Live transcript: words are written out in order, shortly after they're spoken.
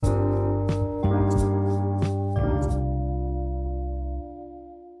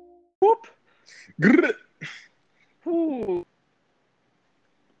Grrr. Ooh.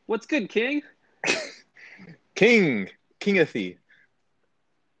 What's good, King? Kingathy.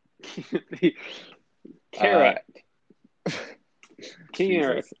 Uh, Carrot. King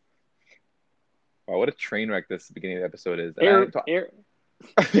Eric. Jesus. Wow, what a train wreck this beginning of the episode is. And Eric,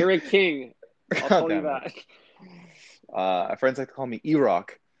 Eric King. I'll God call you damn it. back. Friends like to call me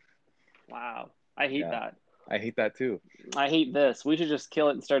E-Rock. Wow. I hate Yeah, that. I hate that too. I hate this. We should just kill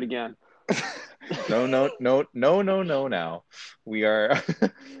it and start again. No, now. We are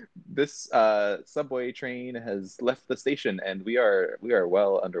this subway train has left the station and we are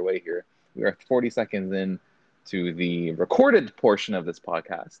well underway here. We are 40 seconds in to the recorded portion of this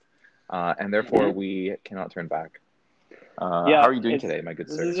podcast. And therefore we cannot turn back. How Yeah, are you doing today, my good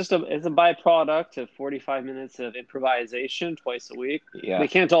this sir? is just it's a byproduct of 45 minutes of improvisation twice a week. Yeah, They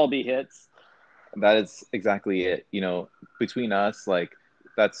can't all be hits. that is exactly it. Between us, like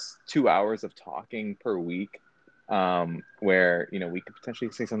that's 2 hours of talking per week, where we could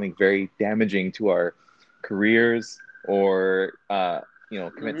potentially say something very damaging to our careers or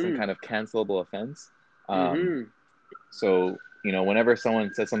commit some kind of cancelable offense. Mm-hmm. So whenever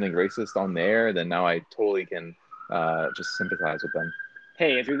someone says something racist on the air, then now I totally can just sympathize with them.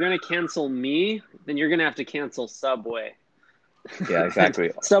 Hey, if you're going to cancel me, then you're going to have to cancel Subway. Yeah,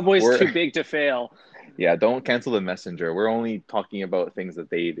 exactly. Subway's too big to fail. Yeah, don't cancel the messenger. We're only talking about things that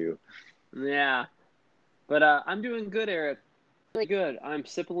they do. Yeah. But I'm doing good, Eric. Really good. I'm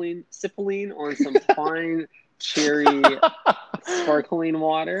sipping on some fine cherry sparkling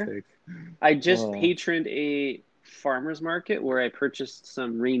water. I just patroned a farmer's market where I purchased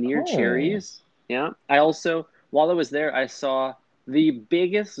some Rainier cherries. Yeah. I also, while I was there, I saw the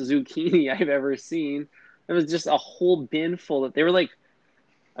biggest zucchini I've ever seen. It was just a whole bin full of, they were like,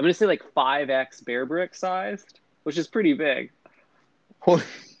 I'm going to say like 5X bear brick sized, which is pretty big. Holy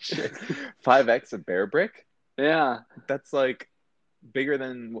shit. 5X a bear brick? Yeah. That's like bigger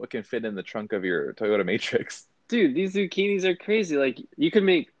than what can fit in the trunk of your Toyota Matrix. Dude, these zucchinis are crazy. Like, you could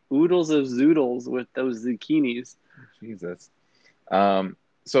make oodles of zoodles with those zucchinis. Jesus.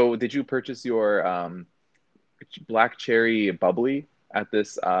 So did you purchase your black cherry bubbly at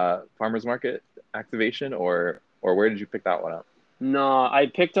this farmer's market activation, or where did you pick that one up? No, I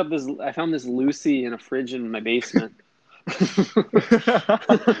found this Lucy in a fridge in my basement.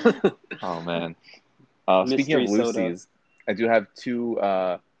 Oh man. Speaking of Mystery soda. Lucy's, I do have two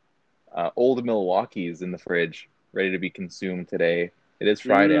old Milwaukee's in the fridge, ready to be consumed today. It is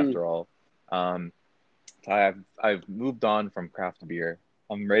Friday after all. I've moved on from craft beer.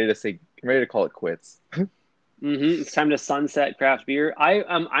 I'm ready to call it quits. It's time to sunset craft beer.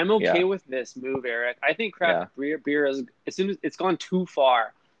 I'm okay with this move, Eric. I think craft beer is, as soon as it's gone too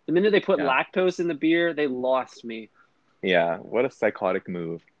far. The minute they put lactose in the beer, they lost me. Yeah, what a psychotic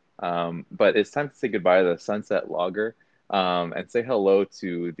move. But it's time to say goodbye to the Sunset Lager, and say hello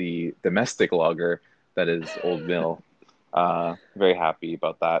to the domestic lager that is Old Mill. Very happy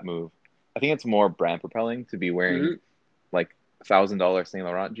about that move. I think it's more brand propelling to be wearing like $1,000 Saint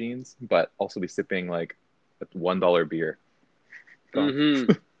Laurent jeans, but also be sipping like a $1 beer.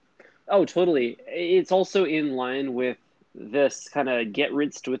 Oh, totally. It's also in line with this kind of get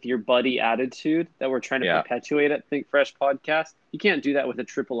rinsed with your buddy attitude that we're trying to perpetuate at Think Fresh Podcast. You can't do that with a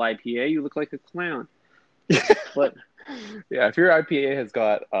triple IPA. You look like a clown. But yeah, if your IPA has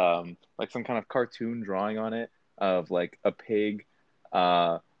got like some kind of cartoon drawing on it of like a pig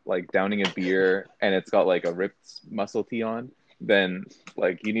like downing a beer and it's got like a ripped muscle tee on, then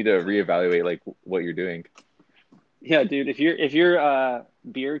like you need to reevaluate like what you're doing. Yeah, dude, if your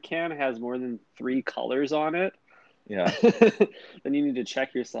beer can has more than 3 colors on it, then you need to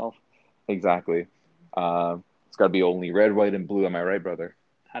check yourself. Exactly. It's got to be only red, white, and blue. Am I right, brother?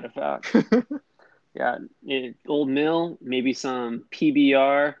 Out of fact. Yeah, Old Mill, maybe some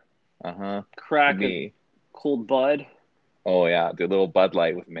PBR. Crack a cold Bud. Oh yeah, the little Bud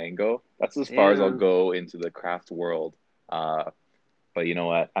Light with mango. That's as far as I'll go into the craft world. But you know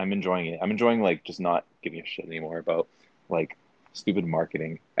what? I'm enjoying it. I'm enjoying like just not giving a shit anymore about like stupid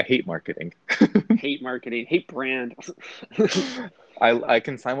marketing. I hate marketing. Hate marketing. Hate brand. I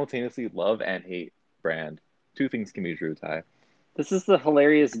can simultaneously love and hate brand. Two things can be true, Ty. This is the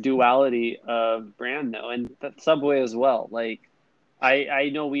hilarious duality of brand, though, and that Subway as well. Like,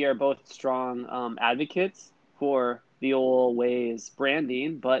 I know we are both strong advocates for the old ways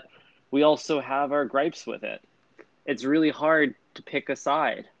branding, but we also have our gripes with it. It's really hard to pick a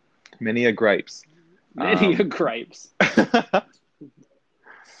side. Many a gripes. Many a gripes.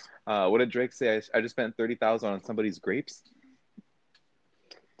 What did Drake say? I just spent $30,000 on somebody's grapes.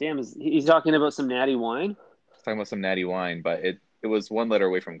 Damn, he's talking about some natty wine? He's talking about some natty wine, but it was one letter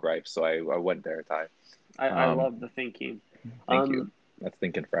away from gripe, so I went there, Ty. I Um, love the thinking. thank you. Um, That's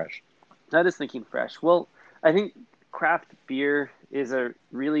thinking fresh. that is thinking fresh. Well, I think craft beer is a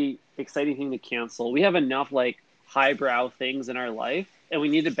really exciting thing to cancel. We have enough like highbrow things in our life, and we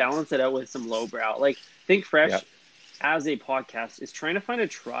need to balance it out with some lowbrow. Like Think Yeah. Fresh as a podcast is trying to find a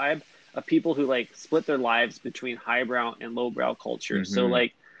tribe of people who like split their lives between highbrow and lowbrow cultures. So Mm-hmm.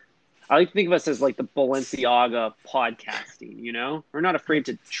 like I like to think of us as like the Balenciaga podcasting, you know? We're not afraid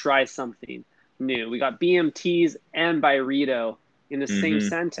to try something new. We got BMTs and Byredo in the same Mm-hmm.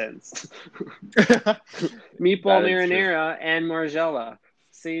 sentence. Meatball That is true. marinara and Margella.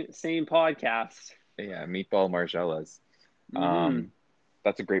 Same podcast. Yeah, meatball margellas. Mm-hmm.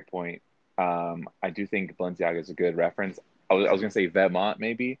 That's a great point. I do think Balenciaga is a good reference. I was gonna say Vermont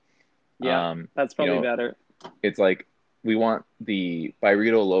maybe. Yeah, that's You probably know, better. it's like we want the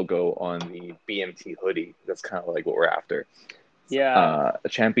Byredo logo on the BMT hoodie. That's kind of like what we're after. Yeah, A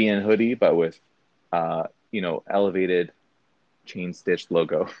champion hoodie, but with elevated chain stitched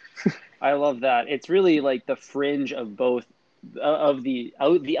logo. I love that. It's really like the fringe of both of the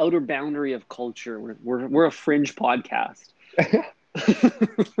outer boundary of culture. We're a fringe podcast.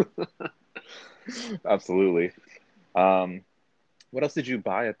 Absolutely. What else did you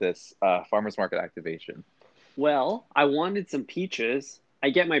buy at this farmers market activation? Well, I wanted some peaches. I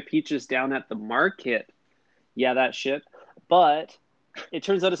get my peaches down at the market. Yeah, that shit. But it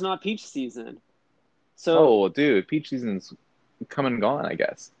turns out it's not peach season. So, Oh, dude, peach season's come and gone, I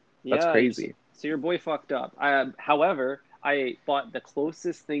guess. That's yeah, crazy. so your boy fucked up. However, I bought the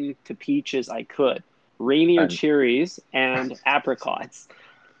closest thing to peaches I could. Rainier And cherries and apricots.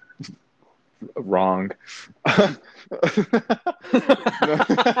 wrong. No.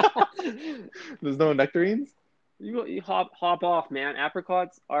 There's no nectarines? You hop off, man.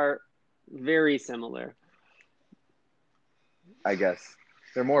 Apricots are very similar. I guess.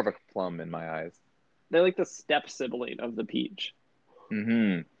 They're more of a plum in my eyes. They're like the step sibling of the peach.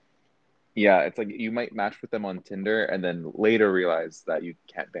 Mm-hmm. Yeah, it's like you might match with them on Tinder and then later realize that you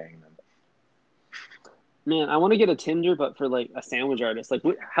can't bang them. Man, I want to get a Tinder, but for like a sandwich artist. Like,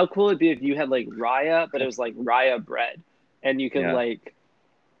 how cool would it be if you had like Raya, but it was like Raya bread, and Yeah.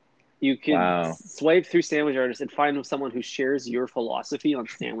 you could Wow. swipe through sandwich artists and find someone who shares your philosophy on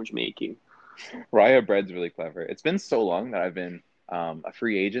sandwich making. Raya bread's really clever. It's been so long that I've been a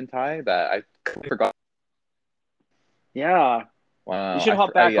free agent Ty that I completely forgot. Yeah, you Wow. should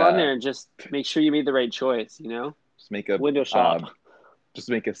hop back on there and just make sure you made the right choice. You know, Just make a window shop. um, just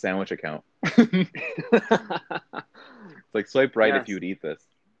make a sandwich account. It's like swipe right if you Yes, would eat this.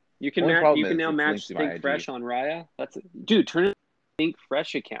 you can Only match. You problem can is now it's linked match to my Think IG. Fresh on Raya. Dude, turn it into Think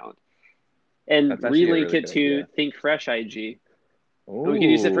Fresh account and That's actually a relink really it good to idea. Think Fresh IG. And we can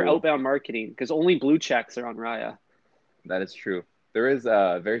use it for Oh, outbound marketing because only blue checks are on Raya. that is true. There is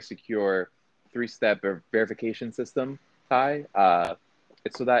a very secure three-step verification system, Ty.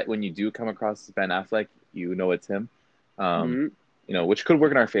 It's so that when you do come across Ben Affleck, you know it's him. Um, Mm-hmm. which could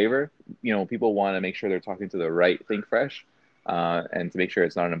work in our favor. People want to make sure they're talking to the right Think Fresh, and to make sure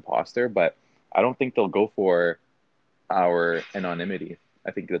it's not an imposter. But I don't think they'll go for our anonymity.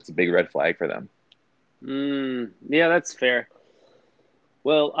 I think that's a big red flag for them. Yeah, that's fair.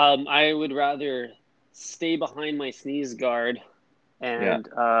 Well, I would rather stay behind my sneeze guard Yeah,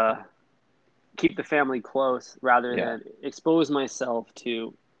 and keep the family close rather yeah. than expose myself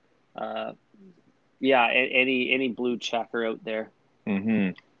to, uh, yeah, any blue checker out there. hmm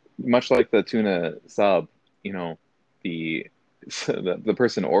Much like the tuna sub, you know, the the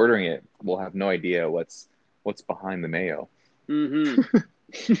person ordering it will have no idea what's behind the mayo.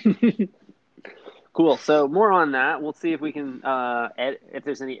 Mm-hmm. Cool. So more on that. We'll see if we can if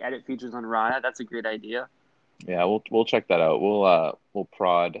there's any edit features on Raya. That's a great idea. Yeah, we'll check that out. We'll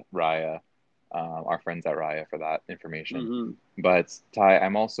prod Raya, our friends at Raya for that information. Mm-hmm. But Ty,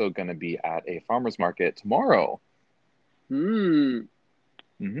 I'm also going to be at a farmers market tomorrow. Hmm.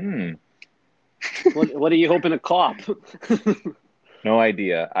 Hmm What are you hoping to cop? No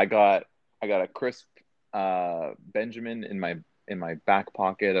idea. I got a crisp Benjamin in my back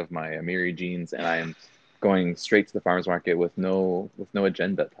pocket of my Amiri jeans, and I'm going straight to the farmers market with no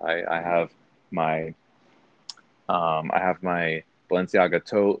agenda. My I have my Balenciaga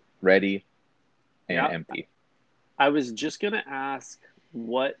tote ready and Yeah. empty. I was just gonna ask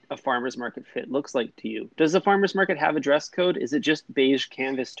what a farmer's market fit looks like to you. Does the farmer's market have a dress code? Is it just beige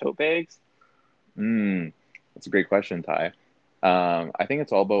canvas tote bags? That's a great question, Ty. I think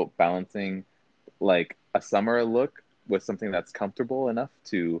it's all about balancing like a summer look with something that's comfortable enough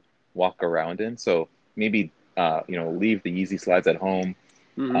to walk around in. So maybe leave the Yeezy slides at home,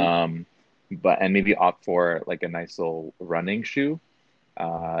 Mm-hmm. um, but and maybe opt for like a nice little running shoe,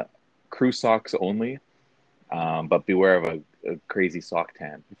 uh, crew socks only. But beware of a crazy sock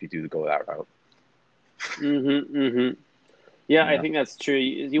tan if you do go that route. Mm-hmm. Yeah, I Yeah, think that's true.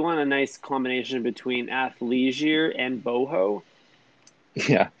 You want a nice combination between athleisure and boho.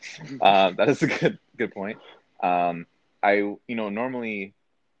 yeah, that is a good point. I normally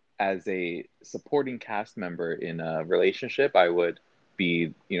as a supporting cast member in a relationship, I would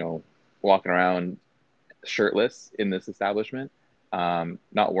be walking around shirtless in this establishment,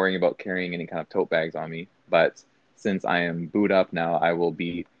 not worrying about carrying any kind of tote bags on me. But since I am booed up now, I will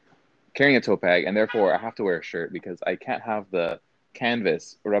be carrying a tote bag, and therefore I have to wear a shirt because I can't have the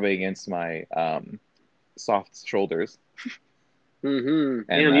canvas rubbing against my soft shoulders Mm-hmm.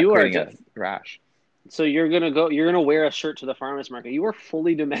 and Damn, you are creating a just rash. so you're gonna wear a shirt to the farmer's market. You are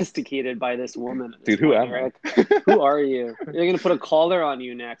fully domesticated by this woman at this Dude, who point, am I? Eric. Who are you? You're gonna put a collar on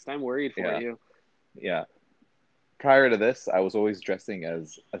you next. I'm worried for Yeah, you. yeah. Prior to this, I was always dressing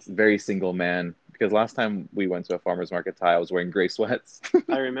as a very single man because last time we went to a farmer's market tie, I was wearing gray sweats.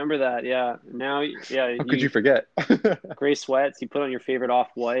 I remember that. Yeah. Now, yeah, How could you you forget? gray sweats. You put on your favorite off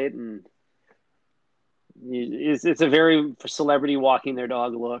white, and it's a very celebrity walking their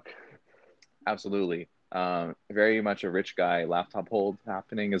dog look. Absolutely. Very much a rich guy laptop hold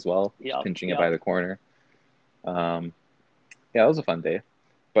happening as well, just Yep. pinching it by Yep. the corner. Um, yeah, it was a fun day.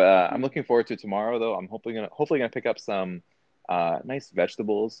 But I'm looking forward to tomorrow, though. I'm hopefully gonna pick up some nice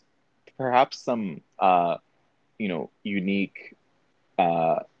vegetables, perhaps unique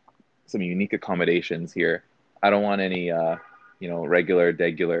uh, some unique accommodations here. I don't want any regular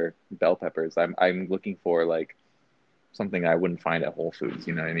degular bell peppers. I'm looking for like something I wouldn't find at Whole Foods.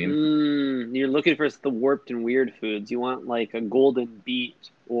 You know what I mean? You're looking for the warped and weird foods. You want like a golden beet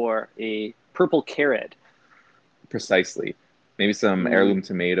or a purple carrot. Precisely. Maybe some Mm, heirloom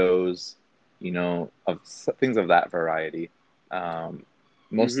tomatoes. Of things of that variety. Um,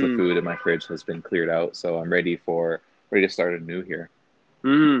 Most of the hmm food in my fridge has been cleared out, so I'm ready to start anew here.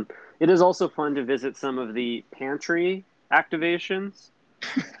 It is also fun to visit some of the pantry activations.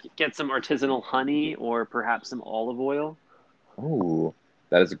 Get some artisanal honey or perhaps some olive oil. Oh,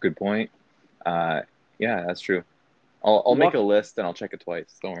 that is a good point. Uh, yeah, that's true. I'll make Walk. a list and I'll check it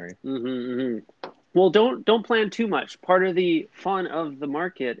twice. Don't worry. Well, don't plan too much. Part of the fun of the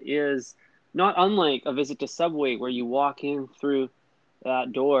market is not unlike a visit to Subway, where you walk in through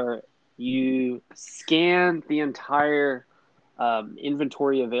that door, you scan the entire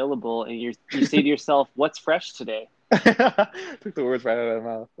inventory available, and you say to yourself, "What's fresh today?" Took the words right out of my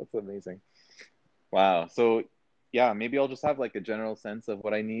mouth. That's amazing. Wow. So, yeah, maybe I'll just have like a general sense of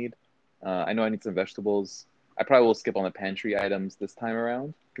what I need. I know I need some vegetables. I probably will skip on the pantry items this time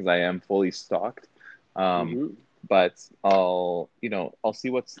around because I am fully stocked. Um, hmm but I'll see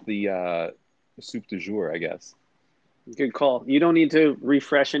what's the soup du jour, I guess. Good call. You don't need to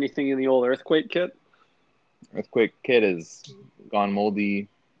refresh anything in the old earthquake kit. Earthquake Kid is gone moldy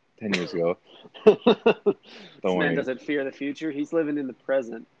 10 years ago. This Don't man worry. doesn't fear the future. He's living in the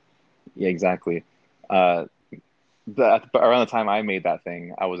present. Yeah, exactly. Uh, around the time I made that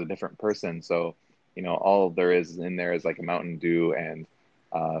thing, I was a different person. So, all there is in there is like a Mountain Dew and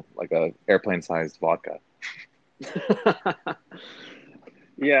like a airplane-sized vodka.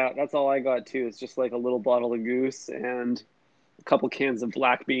 Yeah, that's all I got too. It's just like a little bottle of goose and a couple cans of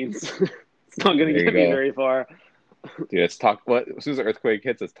black beans. It's not going There to you get me go, very far. dude. It's talk. What as soon as the earthquake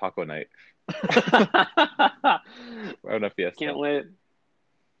hits, it's taco night. We're having a Can't fiesta. wait.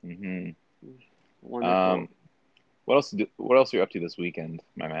 Hmm. Um, Wonderful. what else are you up to this weekend,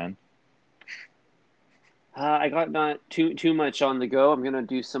 my man? I got not too much on the go. I'm gonna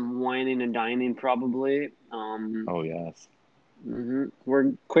do some whining and dining probably. Oh yes.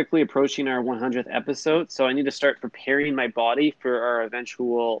 We're quickly approaching our 100th episode, so I need to start preparing my body for our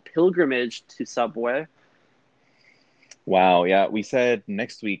eventual pilgrimage to Subway Wow. Yeah, we said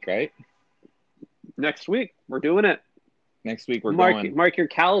next week, right? next week. We're doing it. Next week we're Mark going. mark your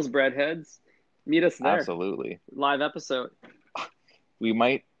cows, breadheads. Meet us there. Absolutely. Live episode. We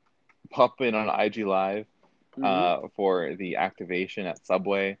might pop in on IG Live hmm for the activation at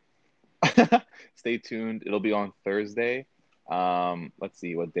Subway. Stay tuned. It'll be on Thursday. Let's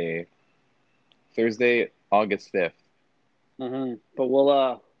see what day. Thursday, August 5th. But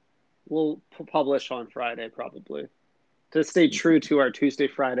we'll publish on Friday probably to stay true to our Tuesday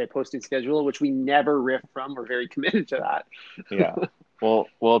Friday posting schedule, which we never riff from. We're very committed to Yeah. that.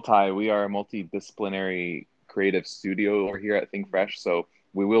 Well, Ty, we are a multidisciplinary creative studio over here at Think Fresh, so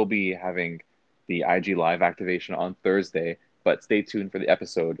we will be having the IG Live activation on Thursday, but stay tuned for the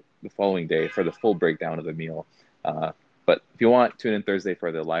episode the following day for the full breakdown of the meal. Uh, but if you want, tune in Thursday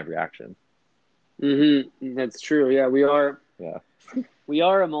for the live reaction. That's true. Yeah, we are. Yeah. We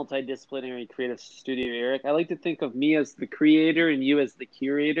are a multidisciplinary creative studio, Eric. I like to think of me as the creator and you as the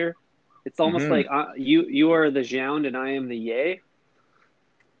curator. It's almost Hmm. like you are the Jound and I am the Yay,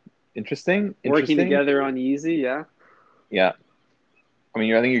 Interesting. working Interesting. together on Yeezy. Yeah. Yeah. I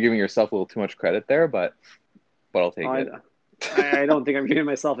mean, I think you're giving yourself a little too much credit there, but I'll take I, it. I don't think I'm giving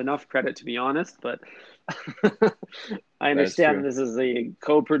myself enough credit, to be honest, but I That is understand true. that this is a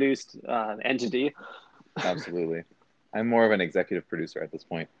co-produced entity. Absolutely. I'm more of an executive producer at this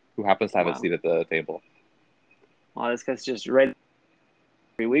point who happens to have a Wow. seat at the table. Wow, this guy's just right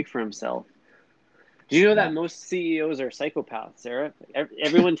every week for himself. Do you know Yeah. that most CEOs are psychopaths, Eric?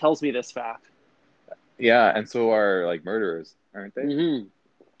 Everyone tells me this fact. Yeah, and so are like murderers, aren't they? Hmm.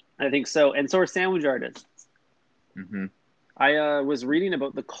 I think so. And so are sandwich artists. Hmm. I was reading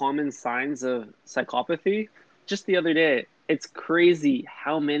about the common signs of psychopathy just the other day. It's crazy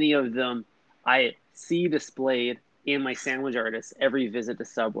how many of them I see displayed in my sandwich artists every visit to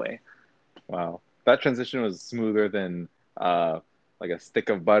Subway. Wow. That transition was smoother than uh like a stick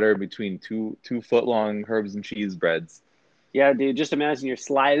of butter between two foot long herbs and cheese breads. Yeah, dude, just imagine you're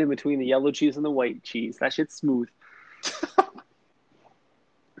sliding between the yellow cheese and the white cheese. That shit's smooth.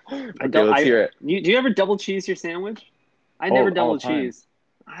 I Okay, don't. let's hear it. Do you ever double cheese your sandwich? I never All double the time. cheese.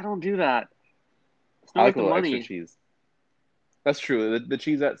 I don't do that. It's I not like worth a the little extra money. cheese. That's true. The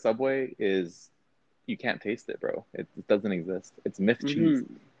cheese at Subway is you can't taste it, bro. It doesn't exist. It's myth cheese.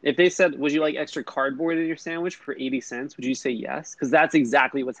 If they said, "Would you like extra cardboard in your sandwich for 80 cents?" Would you say yes? Because that's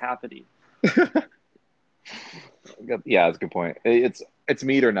exactly what's happening. Yeah, that's a good point. It's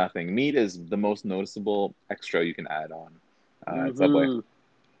meat or nothing. Meat is the most noticeable extra you can add on at Subway. Hmm.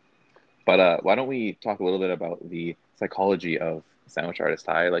 But why don't we talk a little bit about the psychology of sandwich artist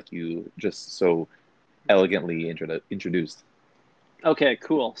Ty, like you just so elegantly introduced. Okay,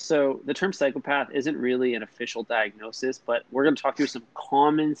 cool. So the term psychopath isn't really an official diagnosis, but we're going to talk through some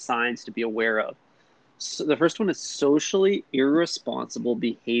common signs to be aware of. So the first one is socially irresponsible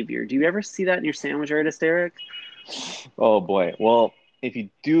behavior. Do you ever see that in your sandwich artist, Eric? Oh boy. Well, if you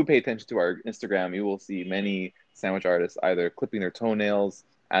do pay attention to our Instagram, you will see many sandwich artists either clipping their toenails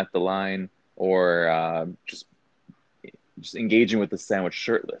at the line or just engaging with the sandwich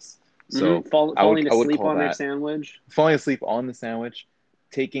shirtless. So Falling I would asleep call on their that sandwich. falling asleep on the sandwich,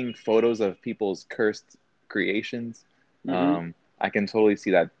 taking photos of people's cursed creations. Hmm. I can totally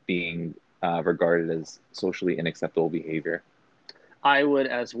see that being regarded as socially unacceptable behavior. I would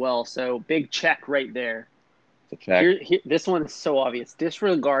as well. So big check right there. To check. This one is so obvious: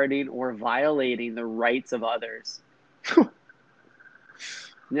 disregarding or violating the rights of others.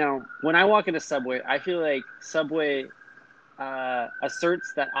 Now, when I walk into Subway, I feel like Subway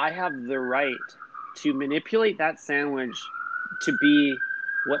asserts that I have the right to manipulate that sandwich to be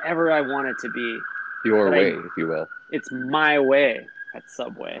whatever I want it to be. Your But way, if you will. it's my way at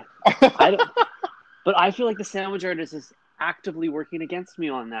Subway. I don't, but I feel like the sandwich artist is actively working against me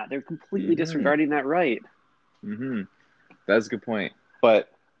on that. They're completely Mm-hmm. disregarding that right. Mm-hmm. That's a good point.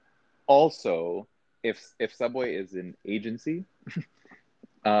 But also, if Subway is an agency,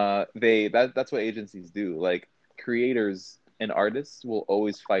 that's what agencies do. Like creators and artists will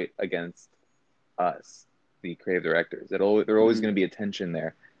always fight against us, the creative directors. There always Mm-hmm. going to be a tension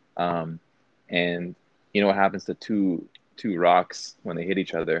there, um, and you know what happens to two rocks when they hit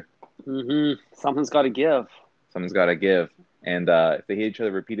each other? Mm-hmm. Something's got to give, Someone's got to give, and if they hit each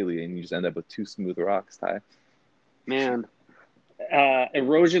other repeatedly, and you just end up with two smooth rocks, Ty. man.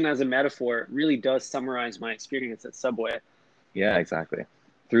 Erosion as a metaphor really does summarize my experience at Subway. Yeah, exactly.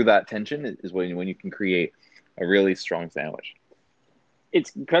 Through that tension is when you can create a really strong sandwich.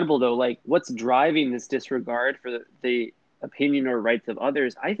 It's incredible though, like what's driving this disregard for the opinion or rights of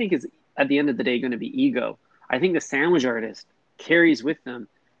others, I think is at the end of the day going to be ego. I think the sandwich artist carries with them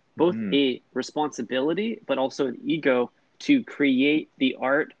both Mm-hmm. a responsibility but also an ego to create the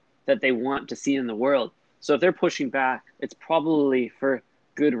art that they want to see in the world. So if they're pushing back, it's probably for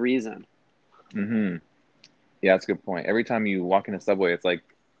good reason. Mm-hmm. Yeah, that's a good point. Every time you walk in a subway, it's like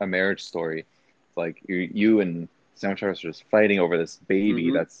a marriage story. It's like you and sandwich artists are just fighting over this baby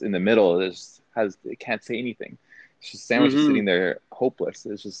Mm-hmm. that's in the middle. It can't say anything. It's just sandwich is Mm-hmm. sitting there hopeless.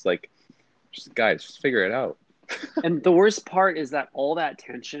 It's just like, just guys, just figure it out. And the worst part is that all that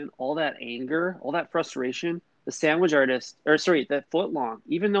tension, all that anger, all that frustration, the sandwich artist, or sorry, the footlong,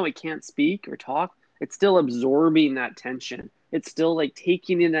 even though it can't speak or talk, it's still absorbing that tension. It's still like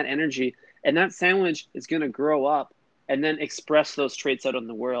taking in that energy. And that sandwich is going to grow up and then express those traits out in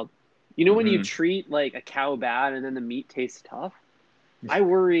the world. You know, when you Hmm. treat like a cow bad and then the meat tastes tough, I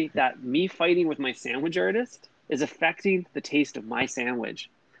worry that me fighting with my sandwich artist is affecting the taste of my sandwich.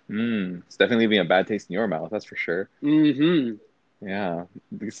 It's definitely leaving a bad taste in your mouth, that's for sure. Mm-hmm. Yeah,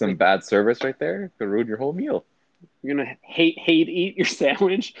 It's some like bad service right there could ruin your whole meal. you're gonna hate eat your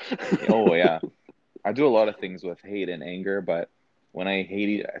sandwich. Oh yeah, I do a lot of things with hate and anger, but when I hate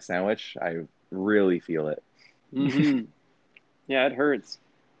eat a sandwich, I really feel it. Mm-hmm. Yeah, it hurts.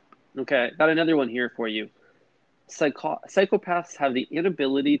 Okay, got another one here for you. Psychopaths have the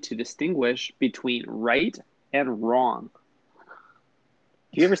inability to distinguish between right and wrong.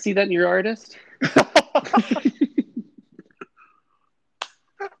 Do you ever see that in your artist?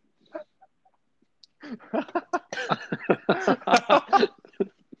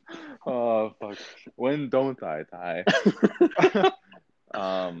 Oh fuck! When don't I, Ty?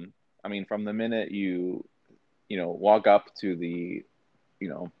 I mean, from the minute you walk up to you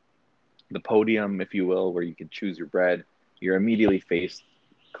know the podium, if you will, where you can choose your bread, you're immediately faced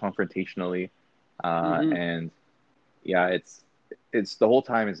confrontationally, Mm-hmm. and yeah, it's the whole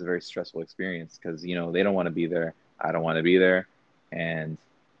time is a very stressful experience because they don't want to be there, I don't want to be there, and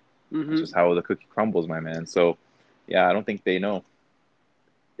that's Mm-hmm. just how the cookie crumbles, my man. So yeah, I don't think they know.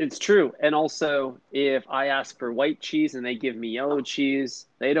 It's true. And also, if I ask for white cheese and they give me yellow cheese,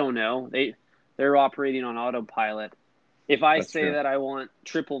 they don't know. They're operating on autopilot. If I That's say true. that I want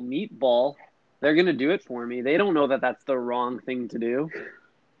triple meatball, they're going to do it for me. They don't know that that's the wrong thing to do.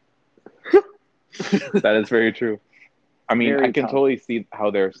 That is very true. I mean, I Very can tough. totally see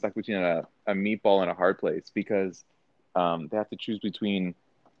how they're stuck between a meatball and a hard place because they have to choose between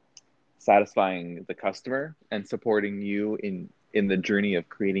satisfying the customer and supporting you in the journey of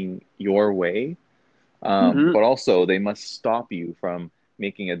creating your way. Mm-hmm. But also, they must stop you from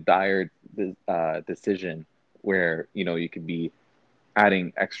making a dire decision where you could be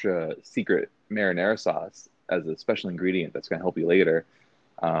adding extra secret marinara sauce as a special ingredient that's going to help you later.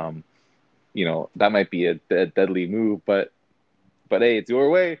 Um, that might be a deadly move, but hey, it's your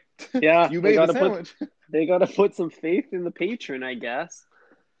way. Yeah, You made the sandwich. they got to put some faith in the patron, I guess.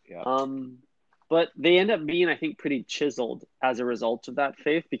 Yeah. Um, but they end up being, I think, pretty chiseled as a result of that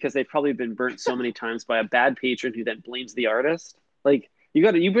faith because they've probably been burnt so many times by a bad patron who then blames the artist. Like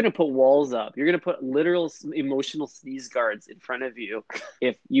you're gonna put walls up. You're gonna put literal emotional sneeze guards in front of you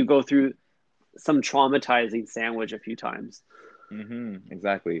if you go through some traumatizing sandwich a few times.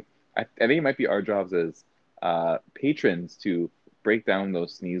 Exactly. I think it might be our jobs as patrons to break down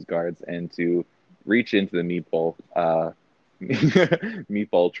those sneeze guards and to reach into the meatball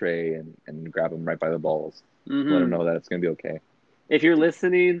meatball tray and grab them right by the balls. Let them Mm-hmm. know that it's gonna be okay. If you're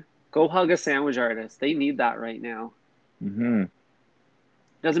listening, go hug a sandwich artist. They need that right now. hmm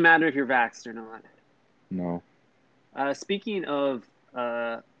Doesn't matter if you're vaxxed or not. No. Speaking of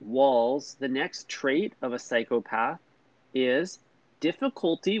walls, the next trait of a psychopath is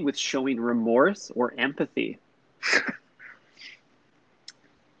difficulty with showing remorse or empathy.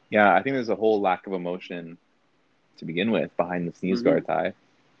 Yeah, I think there's a whole lack of emotion to begin with behind the sneeze Mm-hmm. guard tie.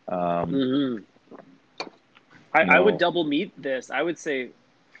 Um, Mm-hmm. you I would know, double meet this. I would say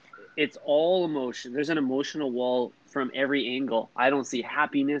it's all emotion. There's an emotional wall from every angle. I don't see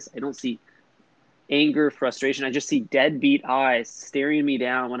happiness. I don't see anger, frustration. I just see deadbeat eyes staring me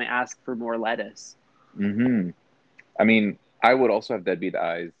down when I ask for more lettuce. hmm I mean, I would also have deadbeat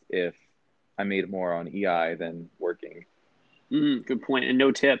eyes if I made more on EI than working Mm, good point. And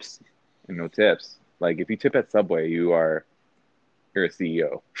no tips. and no tips. Like if you tip at Subway, you're a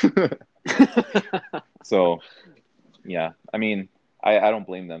CEO. So yeah, I mean, I don't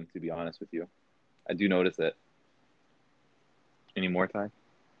blame them to be honest with you. I do notice it. Any more time?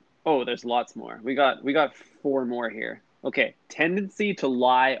 Oh, there's lots more. We got four more here. Okay, tendency to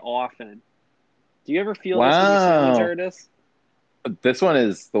lie often. Do you ever feel this when you sandwich Wow. artists? This one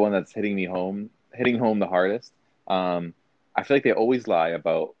is the one that's hitting home the hardest. Um, I feel like they always lie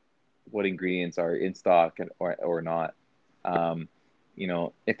about what ingredients are in stock or not. Um,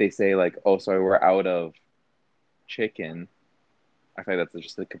 if they say like, "Oh, sorry, we're out of chicken," I feel like that's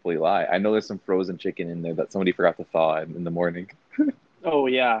just a complete lie. I know there's some frozen chicken in there that somebody forgot to thaw in the morning. Oh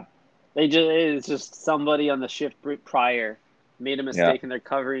yeah, it's just somebody on the shift prior made a Yeah. mistake and they're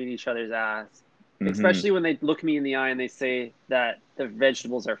covering each other's ass. hmm Especially when they look me in the eye and they say that the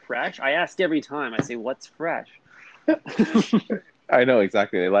vegetables are fresh. I ask every time. I say, "What's fresh?" I know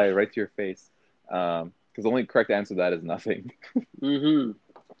exactly. They lie right to your face. Because the only correct answer to that is nothing. Mm-hmm.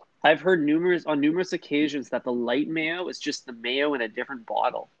 I've heard numerous occasions that the light mayo is just the mayo in a different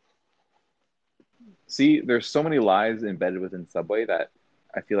bottle. See, there's so many lies embedded within Subway that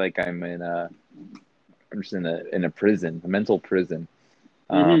I feel like I'm just in a prison, a mental prison.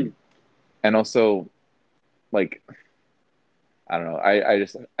 Mm-hmm. Um, and also, like, I don't know.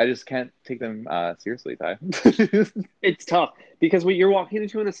 I just can't take them seriously, Ty. It's tough because when you're walking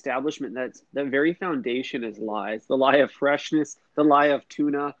into an establishment that's the very foundation is lies. The lie of freshness, the lie of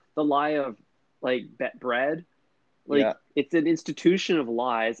tuna, the lie of like bread. Like Yeah, it's an institution of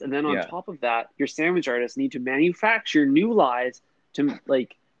lies, and then on yeah. top of that, your sandwich artists need to manufacture new lies to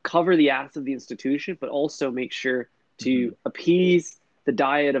like cover the ass of the institution, but also make sure Hmm. to appease the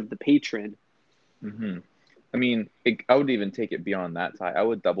diet of the patron. Hmm. I mean, I would even take it beyond that, Ty. I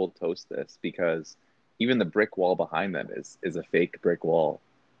would double toast this because even the brick wall behind them is a fake brick wall.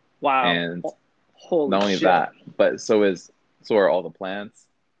 Wow. And Holy not only shit. that, but so are all the plants.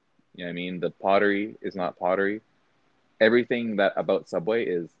 You know what I mean? The pottery is not pottery. Everything that about Subway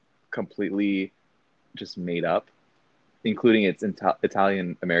is completely just made up, including its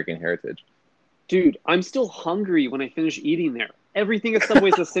Italian American heritage. Dude, I'm still hungry when I finish eating there. Everything at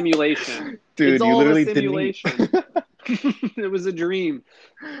Subway's a simulation. It's Dude, you all a literally didn't eat. simulation. It was a dream.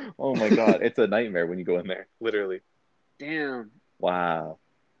 Oh my God, it's a nightmare when you go in there. Literally. Damn. Wow.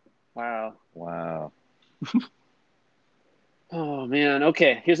 Wow. Wow. Oh man.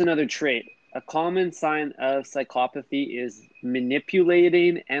 Okay, here's another trait. A common sign of psychopathy is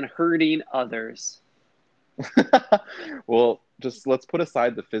manipulating and hurting others. Well, just let's put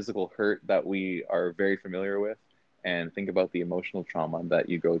aside the physical hurt that we are very familiar with and think about the emotional trauma that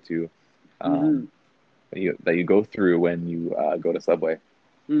you go to, Mm-hmm. um, that you go through when you go to Subway.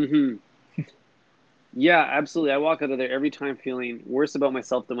 Mm-hmm. Yeah, absolutely. I walk out of there every time feeling worse about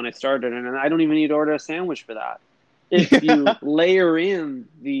myself than when I started, and I don't even need to order a sandwich for that. If you Yeah. layer in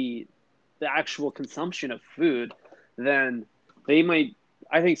the actual consumption of food, then they might.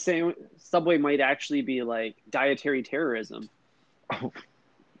 I think Subway might actually be like dietary terrorism.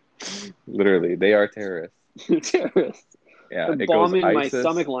 Literally, they are terrorists. Terrorists. Yeah, They're it goes bombing my ISIS.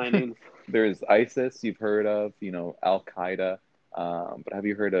 stomach lining. There's ISIS you've heard of, Al Qaeda. But have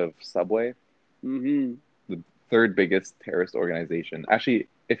you heard of Subway? Hmm. The third biggest terrorist organization. Actually,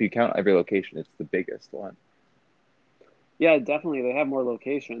 if you count every location, it's the biggest one. Yeah, definitely. They have more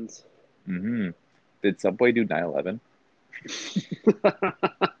locations. Hmm. Did Subway do 9/11?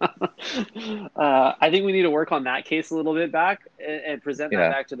 I think we need to work on that case a little bit back and present that Yeah,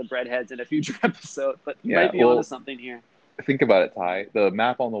 back to the breadheads in a future episode. But you yeah. might be onto Well, something here. think about it, Ty. The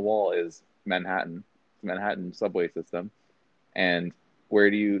map on the wall is Manhattan, Manhattan subway system. And where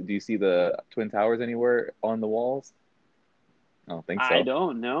do you see the Twin Towers anywhere on the walls? I don't think I so.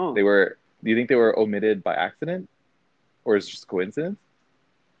 don't know. They were. Do you think they were omitted by accident, or is it just coincidence?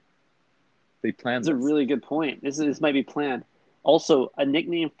 They It's planned a this. really good point. This might be planned. Also, a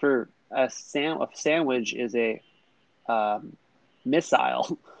nickname for a sandwich is a um,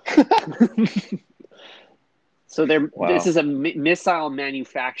 missile. So this Wow, is a missile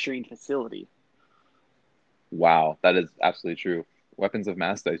manufacturing facility. wow, that is absolutely true. Weapons of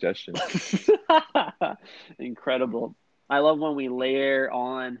mass digestion. Incredible. I love when we layer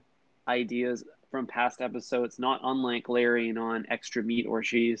on ideas from past episodes, not unlike layering on extra meat or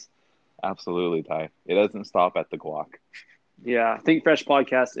cheese. Absolutely, Ty. It doesn't stop at the guac. Yeah, Think Fresh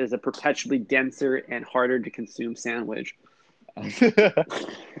podcast is a perpetually denser and harder to consume sandwich. Yeah,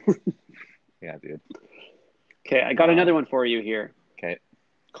 dude. Okay, I got another Um, one for you here. okay.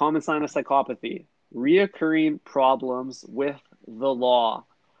 Common sign of psychopathy: reoccurring problems with the law.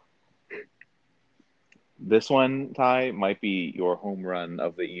 This one, Ty, might be your home run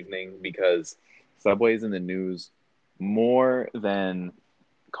of the evening because Subway's in the news more than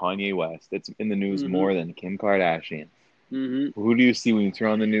Kanye West. It's in the news Mm-hmm. more than Kim Kardashian. Mm-hmm. Who do you see when you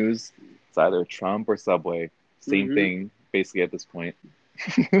turn on the news? It's either Trump or Subway. Same Mm-hmm. thing, basically, at this point.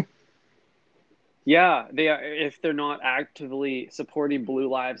 Yeah, they are. If they're not actively supporting Blue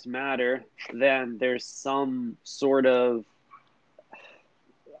Lives Matter, then there's some sort of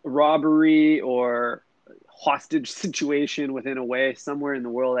robbery or hostage situation within a way somewhere in the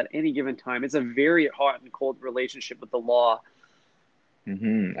world at any given time. It's a very hot and cold relationship with the law.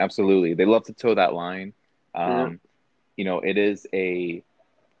 Absolutely. They love to toe that line. Yeah. Um, it is a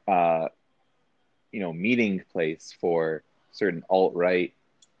uh, meeting place for certain alt-right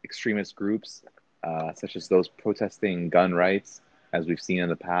extremist groups, such as those protesting gun rights, as we've seen in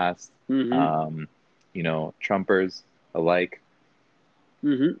the past. Mm-hmm. Um, Trumpers alike.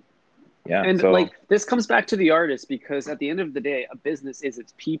 Mm-hmm. Yeah. And So like this comes back to the artist because at the end of the day, a business is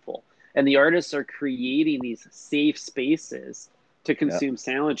its people, and the artists are creating these safe spaces to yeah, consume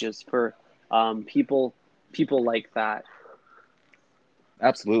sandwiches for people like that.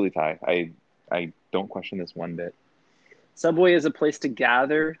 absolutely, Ty. I don't question this one bit. Subway is a place to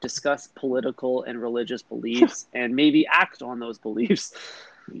gather, discuss political and religious beliefs, and maybe act on those beliefs.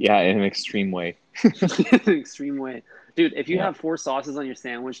 Yeah, in an extreme way. Extreme way. Dude, if you Yeah, have 4 sauces on your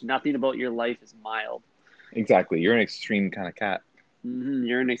sandwich, nothing about your life is mild. exactly. You're an extreme kind of cat.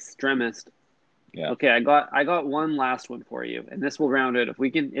 You're an extremist. Yeah. Okay, I got one last one for you, and this will round it.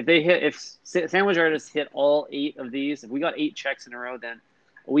 If sandwich artists hit all 8 of these, if we got 8 checks in a row, then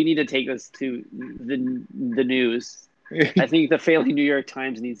we need to take this to the news. I think the failing New York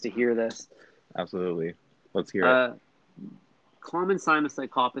Times needs to hear this. Absolutely. Let's hear it. Uh, Common sign of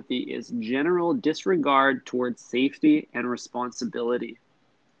psychopathy is general disregard towards safety and responsibility.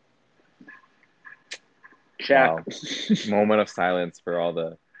 Check. Wow. Moment of silence for all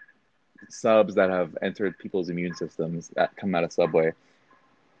the subs that have entered people's immune systems that come out of Subway.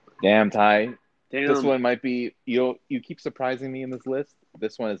 Damn, Ty. This Damn. one might be you keep surprising me in this list.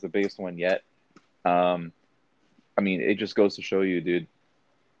 This one is the biggest one yet. Um, I mean, it just goes to show you, dude.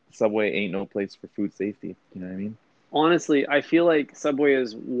 Subway ain't no place for food safety. You know what I mean? Honestly, I feel like Subway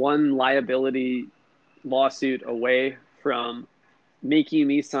is one liability lawsuit away from making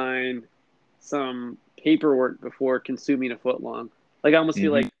me sign some paperwork before consuming a foot long. Like I almost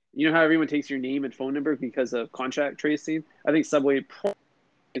feel Mm-hmm. like how everyone takes your name and phone number because of contact tracing. I think Subway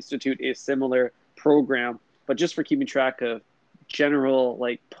institute a similar program, but just for keeping track of general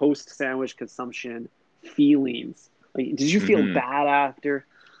like post sandwich consumption feelings. Like, did you feel Mm-hmm. bad after?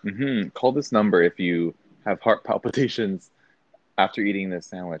 Mm-hmm. Call this number if you have heart palpitations after eating this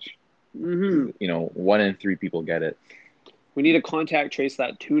sandwich. Mm-hmm. 1 in 3 people get it. We need to contact trace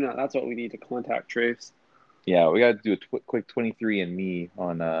that tuna. That's what we need to contact trace. Yeah, we got to do a quick 23andMe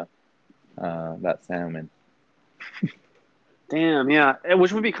on that salmon. Damn, yeah.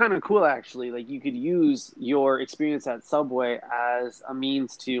 Which would be kind of cool, actually. Like, you could use your experience at Subway as a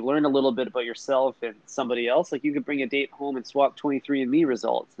means to learn a little bit about yourself and somebody else. Like, you could bring a date home and swap 23andMe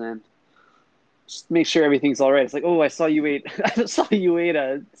results and just make sure everything's all right. It's like, oh, I saw you ate, I saw you ate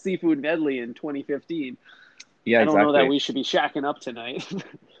a seafood medley in 2015. Yeah, I don't know that exactly. we should be shacking up tonight.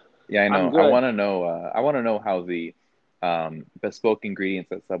 Yeah, I I'm know. good. I want to know how the bespoke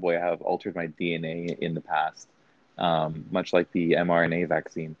ingredients at Subway have altered my DNA in the past, much like the mRNA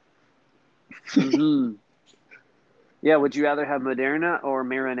vaccine. Mm-hmm. Yeah, would you rather have Moderna or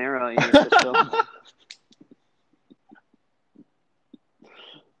marinara in your system?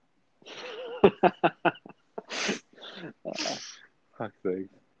 Fuck's sake.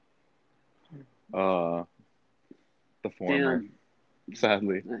 Uh, the former, Damn,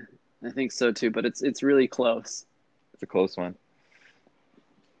 sadly. I think so too, but it's really close. It's a close one.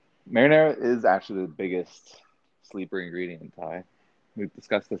 Marinara is actually the biggest sleeper ingredient, Ty. We've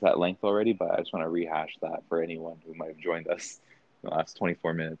discussed this at length already, but I just want to rehash that for anyone who might have joined us in the last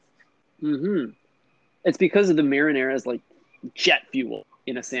 24 minutes. Mm-hmm. It's because of the marinara is like jet fuel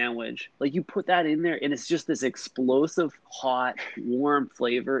in a sandwich. Like you put that in there, and it's just this explosive, hot, warm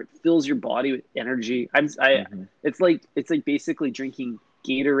flavor. It fills your body with energy. Mm-hmm. It's like basically drinking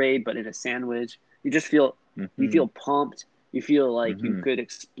Gatorade, but in a sandwich. You Mm-hmm. feel pumped. You feel like you Mm-hmm. could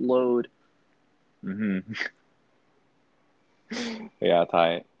explode. Mm-hmm. Yeah,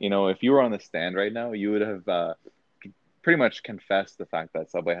 Ty. If you were on the stand right now, you would have pretty much confessed the fact that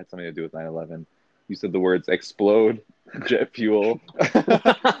Subway had something to do with 9/11. You said the words explode, jet fuel,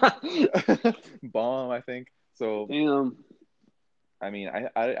 bomb, I think. So, Damn. I mean,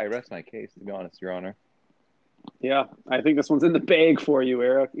 I rest my case, to be honest, Your Honor. Yeah, I think this one's in the bag for you,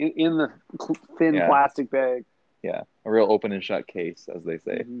 Eric. In the thin Yeah, plastic bag. yeah. A real open and shut case, as they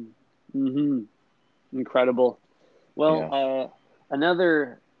say. Mm-hmm. Mm-hmm. Incredible. Well, Yeah.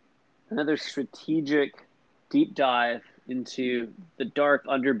 another strategic deep dive into the dark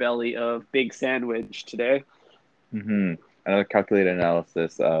underbelly of Big Sandwich today. Mm-hmm. Another calculated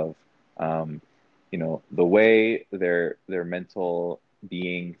analysis of, um, the way their mental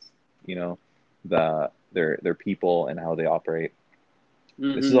beings, you know, their people and how they operate.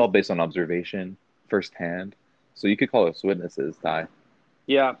 This is Mm-hmm. all based on observation, firsthand. So you could call us witnesses, Ty.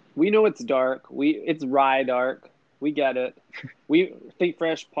 Yeah, we know it's dark. It's rye dark. We get it. We Think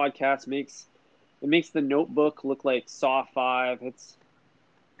Fresh podcast makes the Notebook look like Saw 5. It's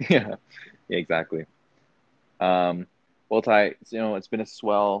Yeah, yeah, exactly. Um, well, Ty, it's been a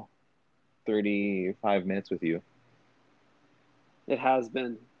swell 35 minutes with you. it has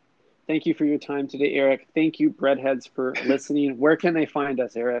been. Thank you for your time today, Eric. Thank you, Breadheads, for listening. Where can they find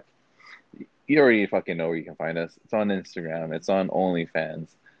us, Eric? You already fucking know where you can find us. It's on Instagram. It's on OnlyFans.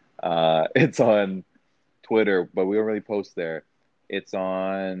 It's on Twitter, but we don't really post there. It's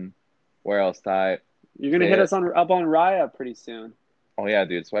on where else, Ty? You're gonna Say hit it. us on up on Raya pretty soon, Oh yeah,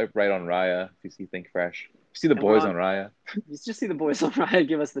 dude. Swipe right on Raya if you see Think Fresh. If you see the and we're boys on. on Raya. You just see the boys on Raya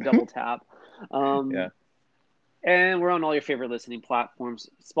give us the double tap. Yeah. Um, And we're on all your favorite listening platforms: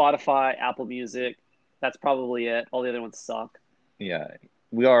 Spotify, Apple Music. That's probably it. All the other ones suck. Yeah,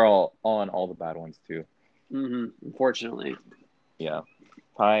 we are all on all the bad ones too. Unfortunately. Yeah.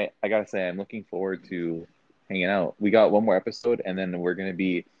 Ty, I gotta say, I'm looking forward to hanging out. We got one more episode, and then we're gonna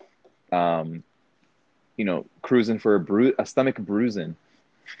be, um, cruising for a stomach bruising.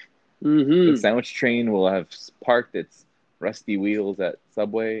 The Mm-hmm. sandwich train will have parked its rusty wheels at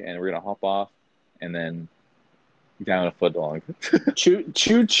Subway, and we're gonna hop off, and then down a foot long. Choo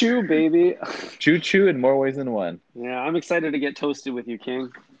choo, baby. Choo choo in more ways than one. Yeah, I'm excited to get toasted with you,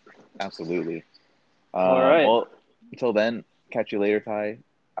 King. Absolutely. All right. Well, until then, catch you later, Ty.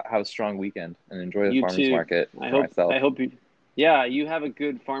 Have a strong weekend and enjoy the You farmers too. market I for hope myself. I hope you Yeah, you have a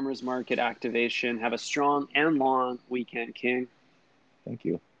good farmers market activation. Have a strong and long weekend, King. Thank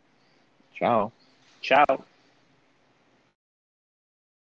you. Ciao. Ciao.